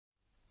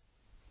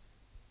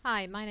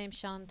Hi, my name's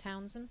Sean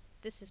Townsend.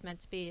 This is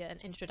meant to be an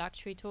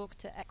introductory talk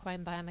to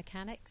equine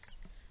biomechanics.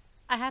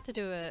 I had to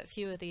do a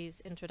few of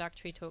these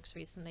introductory talks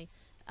recently,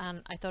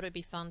 and I thought it'd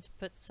be fun to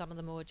put some of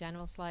the more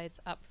general slides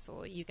up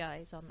for you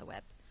guys on the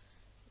web.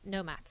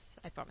 No maths,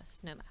 I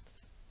promise, no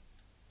maths.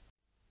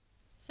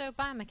 So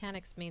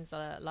biomechanics means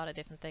a lot of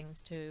different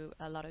things to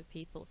a lot of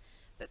people,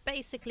 but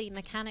basically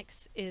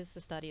mechanics is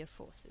the study of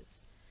forces.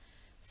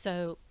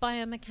 So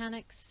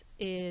biomechanics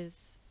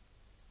is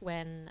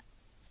when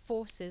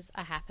forces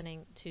are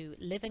happening to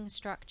living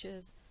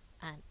structures,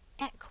 and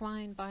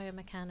equine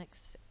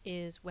biomechanics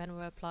is when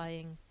we're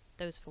applying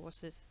those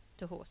forces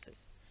to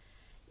horses.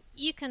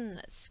 You can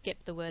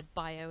skip the word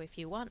bio if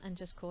you want and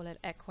just call it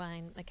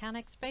equine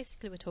mechanics.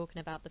 Basically, we're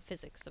talking about the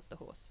physics of the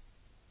horse.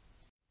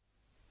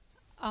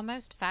 Our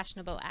most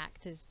fashionable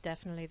act is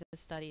definitely the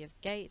study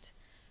of gait.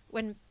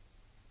 When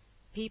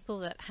people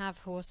that have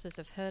horses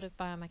have heard of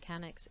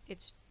biomechanics,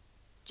 it's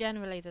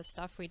generally the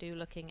stuff we do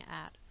looking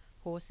at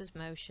horses'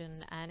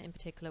 motion and in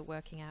particular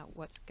working out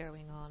what's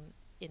going on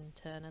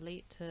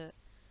internally to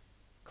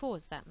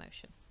cause that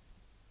motion.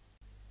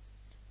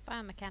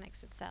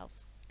 Biomechanics itself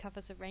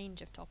covers a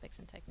range of topics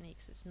and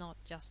techniques. It's not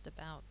just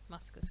about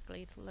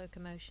musculoskeletal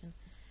locomotion.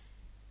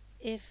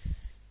 If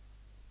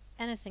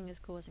anything is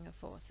causing a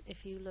force,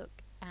 if you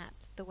look at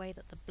the way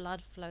that the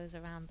blood flows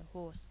around the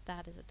horse,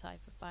 that is a type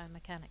of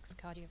biomechanics,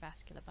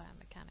 cardiovascular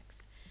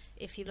biomechanics.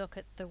 If you look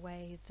at the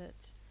way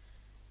that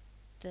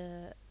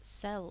the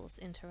cells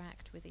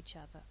interact with each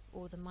other,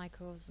 or the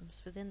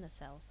microorganisms within the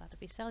cells, that would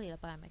be cellular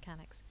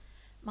biomechanics.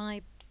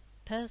 My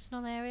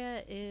personal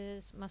area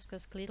is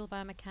musculoskeletal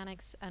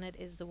biomechanics, and it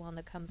is the one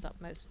that comes up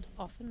most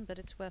often, but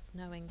it's worth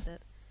knowing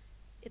that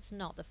it's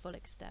not the full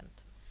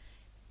extent.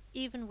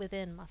 Even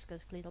within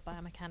musculoskeletal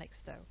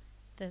biomechanics, though,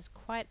 there's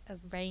quite a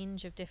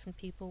range of different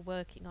people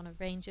working on a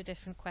range of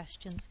different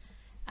questions,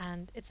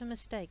 and it's a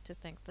mistake to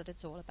think that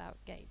it's all about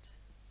gait.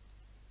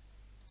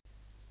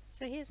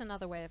 So here's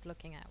another way of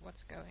looking at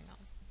what's going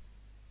on.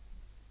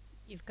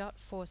 You've got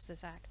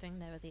forces acting.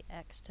 There are the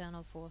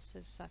external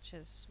forces, such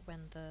as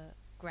when the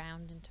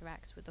ground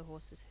interacts with the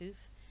horse's hoof.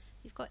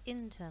 You've got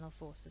internal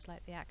forces,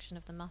 like the action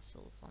of the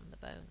muscles on the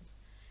bones.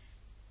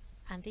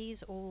 And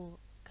these all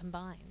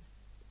combine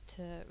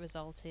to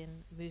result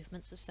in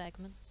movements of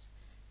segments,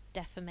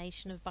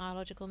 deformation of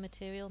biological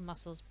material,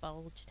 muscles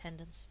bulge,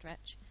 tendons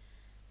stretch,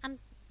 and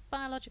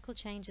biological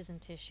changes in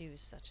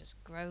tissues such as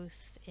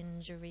growth,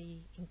 injury,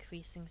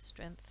 increasing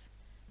strength,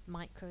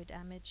 micro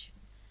damage.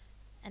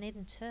 And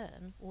in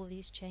turn, all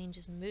these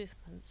changes and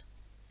movements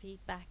feed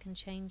back and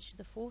change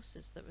the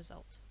forces that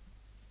result.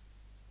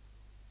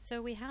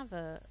 So we have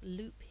a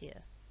loop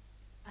here,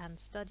 and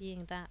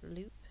studying that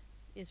loop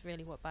is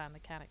really what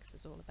biomechanics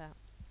is all about.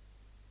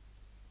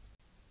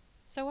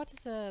 So what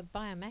does a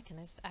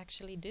biomechanist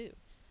actually do?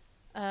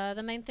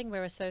 The main thing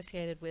we're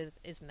associated with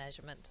is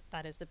measurement.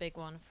 That is the big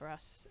one for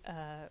us.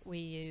 We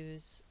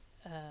use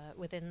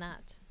within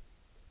that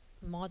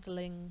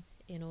modeling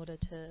in order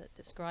to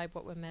describe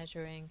what we're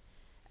measuring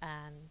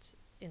and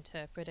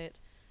interpret it.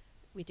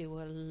 We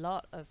do a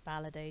lot of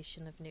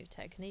validation of new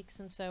techniques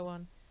and so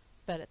on,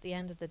 but at the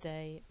end of the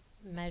day,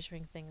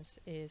 measuring things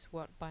is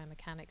what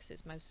biomechanics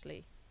is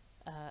mostly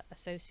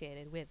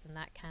associated with, and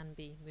that can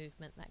be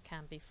movement, that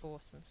can be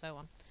force, and so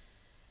on.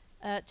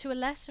 To a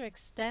lesser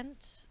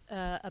extent,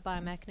 a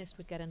biomechanist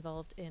would get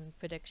involved in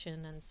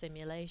prediction and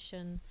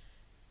simulation.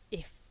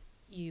 If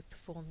you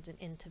performed an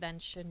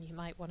intervention, you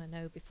might want to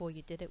know before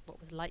you did it what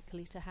was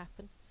likely to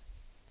happen.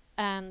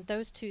 And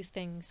those two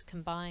things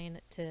combine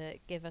to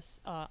give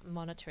us our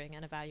monitoring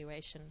and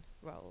evaluation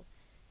role.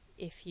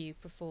 If you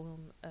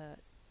perform a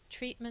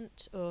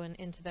treatment or an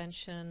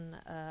intervention,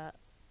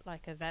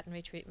 like a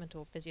veterinary treatment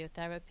or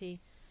physiotherapy,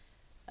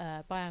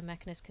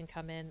 biomechanists can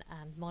come in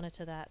and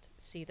monitor that,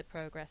 see the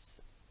progress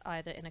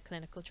either in a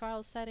clinical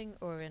trial setting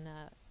or in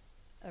a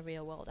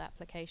real-world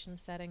application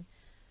setting.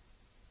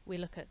 We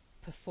look at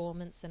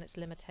performance and its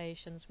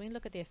limitations. We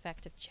look at the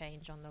effect of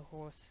change on the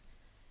horse,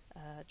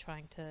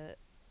 trying to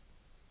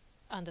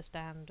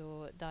understand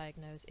or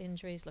diagnose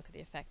injuries, look at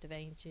the effect of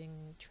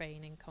aging,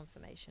 training,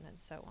 conformation, and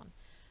so on.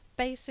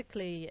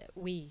 Basically,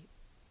 we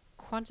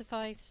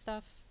quantify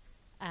stuff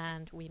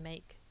and we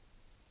make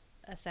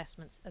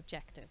assessments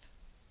objective.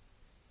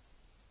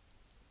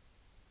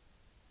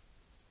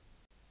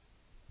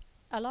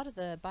 A lot of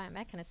the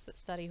biomechanists that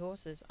study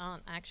horses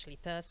aren't actually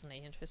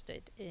personally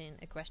interested in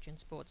equestrian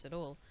sports at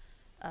all.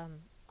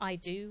 I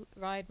do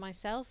ride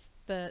myself,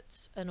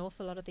 but an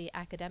awful lot of the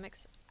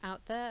academics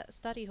out there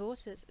study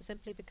horses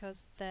simply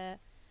because they're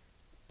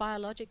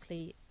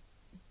biologically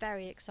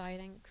very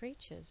exciting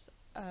creatures.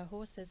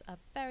 Horses are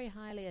very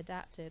highly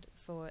adapted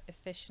for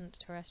efficient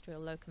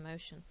terrestrial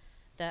locomotion.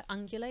 They're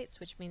ungulates,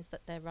 which means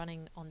that they're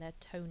running on their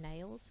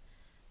toenails.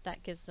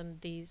 That gives them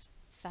these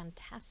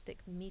fantastic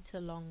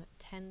meter-long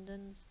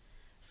tendons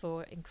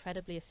for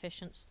incredibly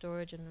efficient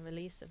storage and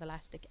release of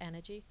elastic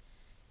energy.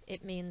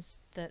 It means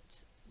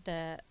that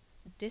the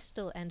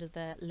distal end of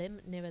their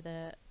limb, nearer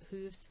their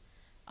hooves,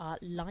 are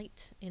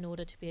light in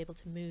order to be able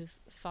to move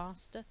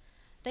faster.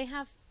 They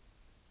have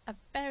a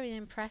very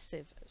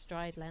impressive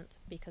stride length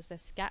because their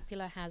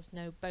scapula has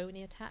no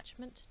bony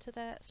attachment to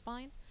their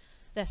spine.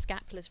 Their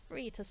scapula is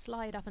free to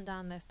slide up and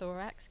down their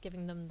thorax,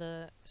 giving them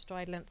the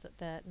stride length that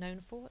they're known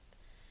for.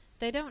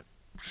 They don't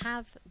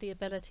have the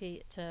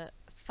ability to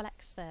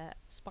flex their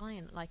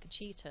spine like a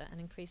cheetah and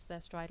increase their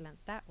stride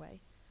length that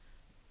way.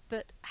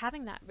 But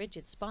having that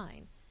rigid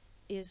spine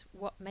is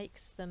what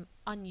makes them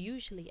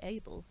unusually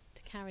able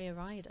to carry a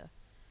rider.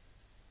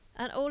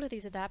 And all of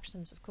these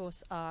adaptations, of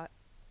course, are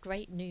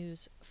great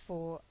news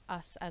for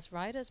us as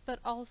riders, but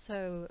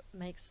also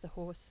makes the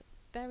horse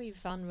very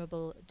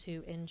vulnerable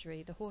to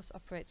injury. The horse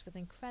operates with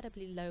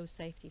incredibly low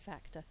safety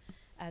factor,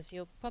 as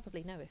you'll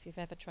probably know if you've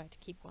ever tried to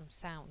keep one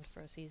sound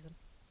for a season.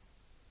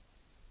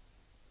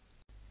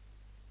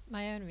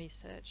 My own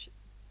research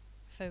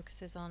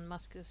focuses on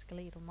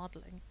musculoskeletal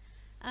modelling,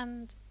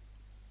 and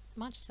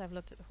much as I've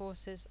looked at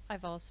horses,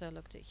 I've also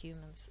looked at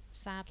humans.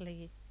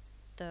 Sadly,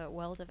 the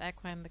world of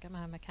equine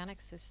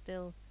biomechanics is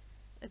still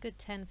a good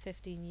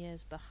 10-15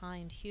 years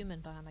behind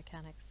human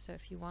biomechanics, so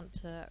if you want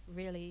to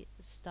really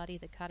study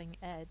the cutting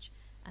edge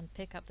and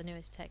pick up the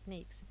newest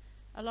techniques,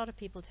 a lot of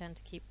people tend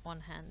to keep one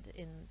hand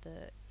in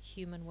the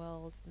human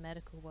world, the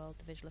medical world,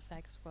 the visual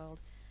effects world,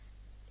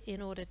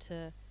 in order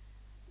to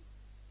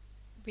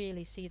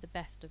really see the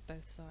best of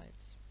both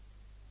sides.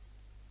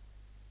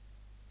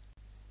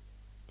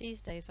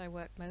 These days I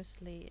work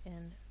mostly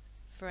in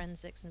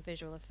forensics and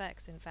visual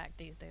effects. In fact,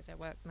 these days I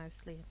work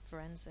mostly in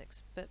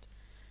forensics, but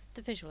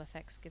the visual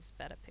effects gives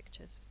better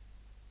pictures.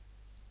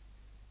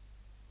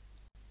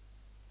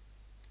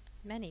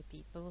 Many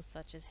people,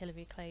 such as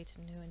Hilary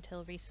Clayton, who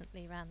until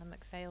recently ran the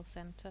MacPhail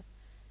Centre,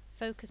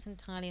 focus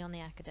entirely on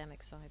the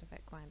academic side of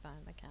equine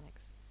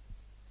biomechanics.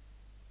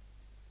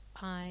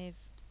 I've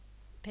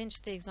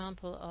pinched the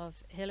example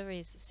of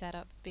Hilary's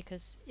setup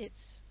because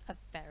it's a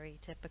very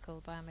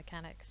typical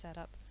biomechanics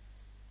setup.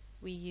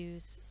 We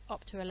use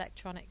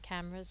optoelectronic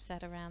cameras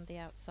set around the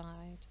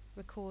outside,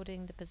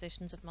 recording the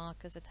positions of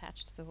markers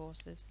attached to the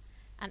horses,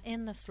 and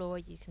in the floor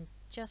you can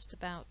just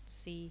about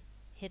see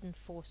hidden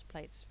force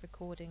plates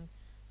recording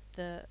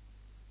the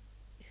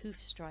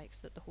hoof strikes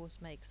that the horse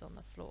makes on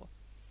the floor.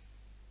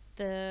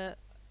 The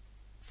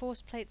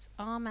force plates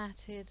are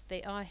matted,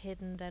 they are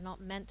hidden, they're not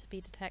meant to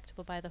be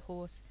detectable by the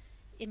horse.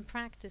 In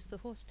practice, the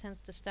horse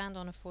tends to stand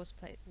on a force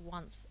plate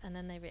once and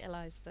then they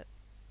realize that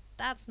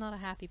that's not a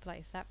happy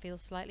place. That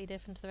feels slightly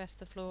different to the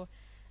rest of the floor,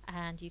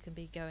 and you can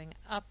be going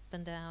up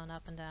and down,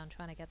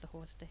 trying to get the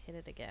horse to hit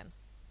it again.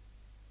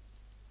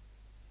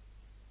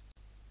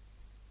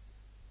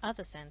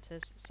 Other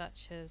centres,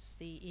 such as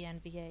the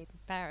ENVA in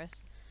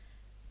Paris,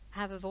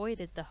 have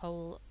avoided the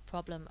whole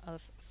problem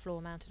of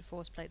floor-mounted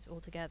force plates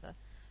altogether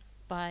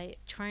by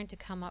trying to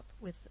come up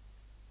with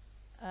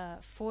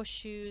force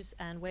shoes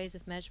and ways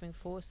of measuring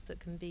force that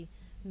can be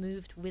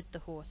moved with the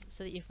horse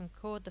so that you can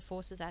record the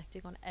forces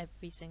acting on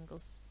every single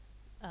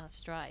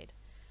stride.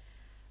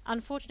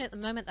 Unfortunately, at the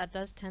moment that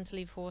does tend to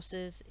leave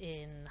horses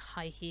in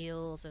high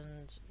heels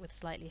and with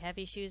slightly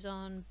heavy shoes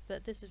on,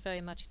 but this is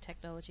very much a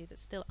technology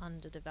that's still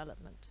under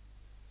development.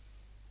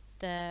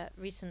 The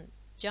recent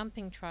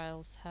jumping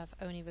trials have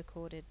only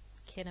recorded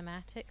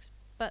kinematics,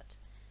 but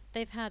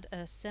they've had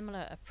a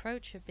similar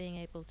approach of being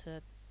able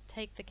to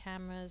take the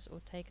cameras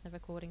or take the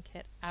recording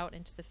kit out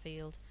into the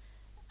field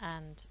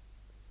and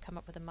come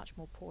up with a much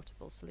more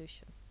portable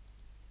solution.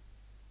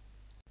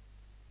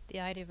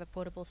 The idea of a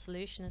portable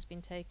solution has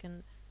been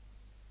taken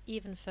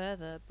even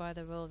further by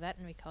the Royal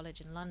Veterinary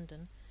College in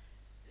London,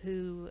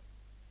 who,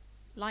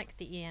 like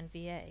the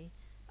ENVA,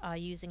 are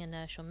using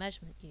inertial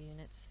measurement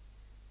units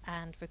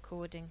and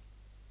recording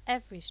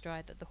every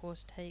stride that the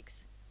horse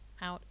takes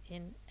out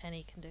in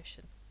any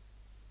condition.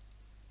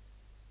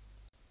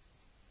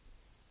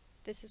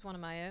 This is one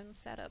of my own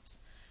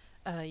setups.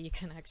 You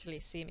can actually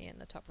see me in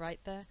the top right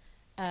there.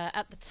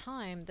 At the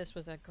time, this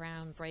was a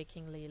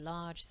groundbreakingly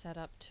large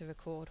setup to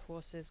record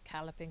horses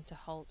galloping to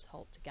halt,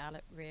 halt to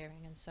gallop,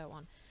 rearing, and so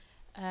on.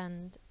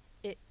 And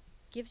it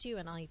gives you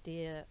an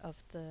idea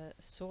of the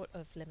sort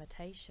of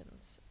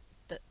limitations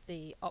that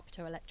the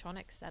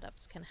optoelectronic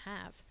setups can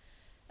have.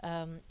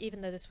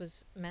 Even though this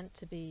was meant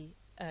to be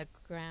a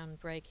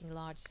groundbreaking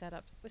large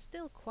setup, we're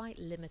still quite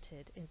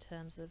limited in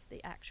terms of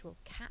the actual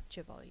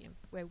capture volume,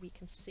 where we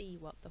can see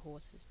what the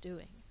horse is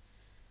doing.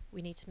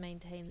 We need to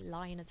maintain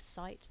line of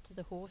sight to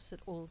the horse at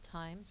all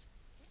times,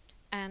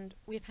 and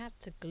we've had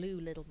to glue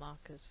little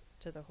markers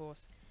to the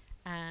horse,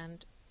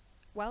 and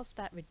whilst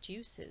that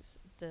reduces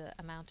the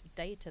amount of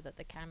data that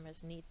the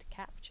cameras need to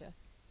capture,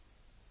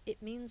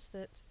 it means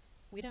that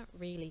we don't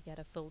really get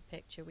a full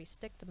picture. We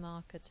stick the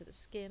marker to the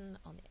skin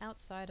on the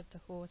outside of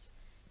the horse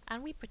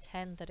and we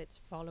pretend that it's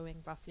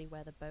following roughly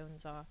where the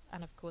bones are,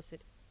 and of course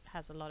it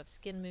has a lot of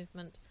skin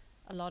movement,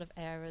 a lot of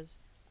errors,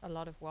 a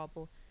lot of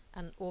wobble,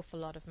 and an awful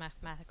lot of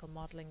mathematical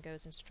modeling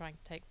goes into trying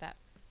to take that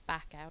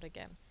back out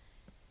again.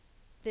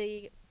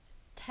 The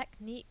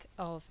technique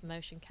of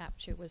motion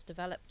capture was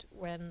developed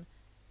when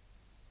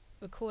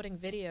recording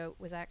video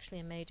was actually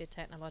a major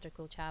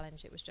technological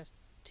challenge. It was just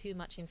too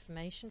much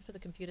information for the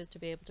computers to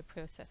be able to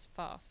process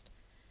fast.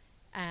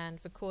 and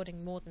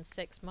recording more than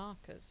 6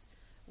 markers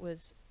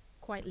was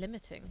quite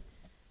limiting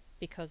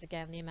because,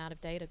 again, the amount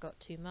of data got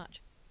too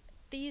much.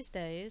 These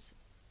days,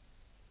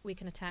 we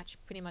can attach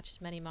pretty much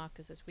as many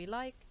markers as we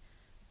like,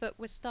 but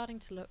we're starting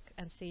to look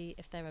and see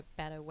if there are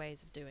better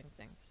ways of doing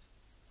things.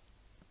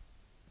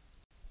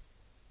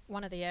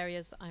 One of the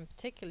areas that I'm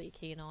particularly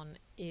keen on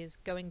is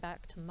going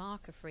back to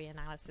marker-free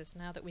analysis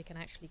now that we can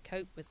actually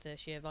cope with the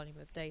sheer volume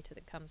of data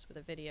that comes with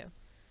a video.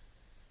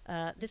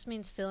 This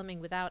means filming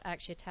without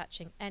actually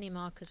attaching any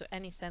markers or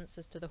any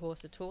sensors to the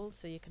horse at all,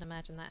 so you can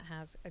imagine that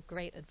has a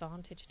great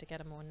advantage to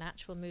get a more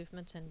natural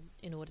movement and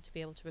in order to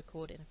be able to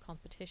record in a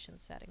competition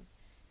setting.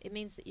 It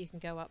means that you can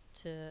go up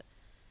to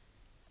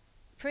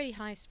pretty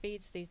high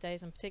speeds these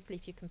days, and particularly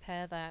if you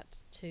compare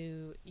that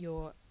to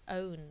your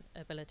own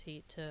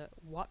ability to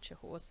watch a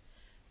horse,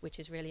 which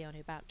is really only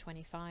about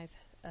 25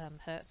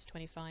 hertz,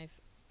 25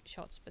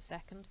 shots per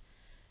second.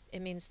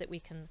 It means that we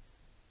can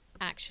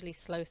actually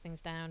slow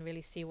things down,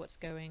 really see what's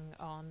going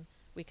on.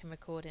 We can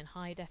record in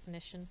high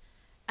definition,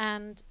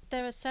 and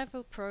there are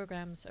several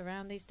programs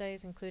around these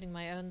days, including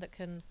my own, that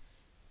can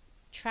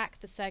track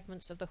the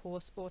segments of the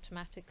horse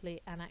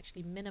automatically and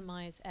actually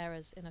minimize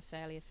errors in a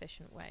fairly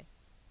efficient way.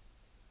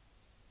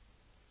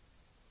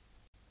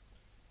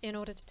 In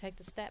order to take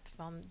the step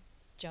from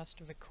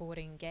just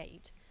recording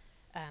gait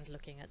and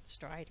looking at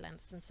stride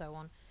lengths and so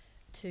on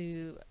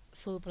to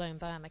full-blown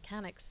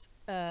biomechanics,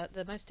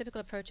 the most typical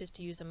approach is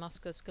to use a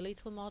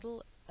musculoskeletal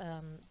model.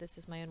 This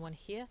is my own one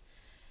here.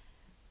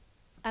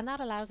 And that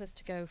allows us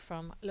to go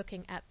from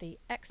looking at the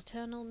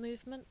external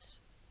movement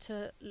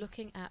to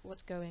looking at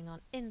what's going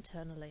on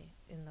internally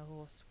in the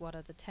horse. What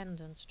are the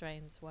tendon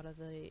strains? What are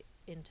the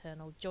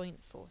internal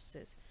joint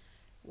forces?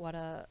 What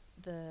are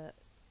the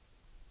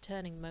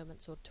turning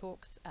moments or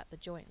torques at the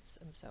joints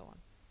and so on?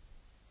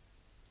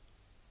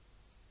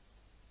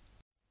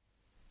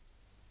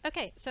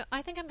 Okay, so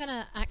I think I'm going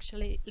to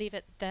actually leave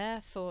it there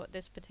for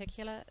this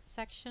particular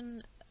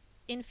section.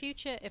 In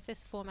future, if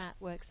this format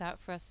works out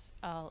for us,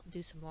 I'll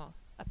do some more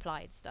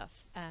applied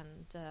stuff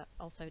and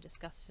also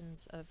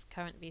discussions of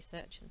current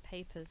research and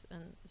papers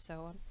and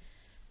so on.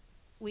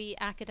 We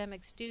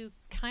academics do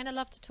kind of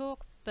love to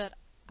talk, but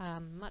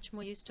I'm much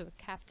more used to a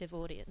captive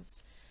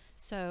audience.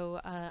 So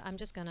I'm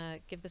just going to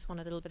give this one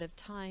a little bit of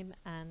time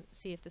and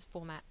see if this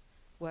format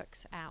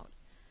works out.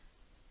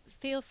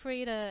 Feel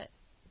free to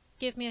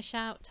give me a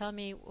shout, tell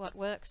me what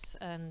works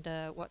and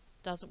what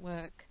doesn't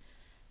work,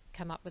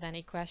 come up with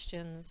any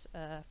questions,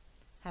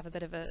 have a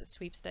bit of a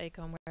sweepstake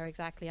on where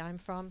exactly I'm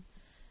from.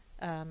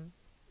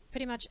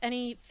 Pretty much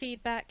any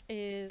feedback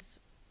is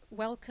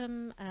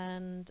welcome,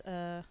 and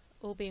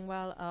all being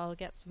well, I'll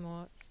get some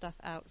more stuff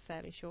out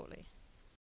fairly shortly.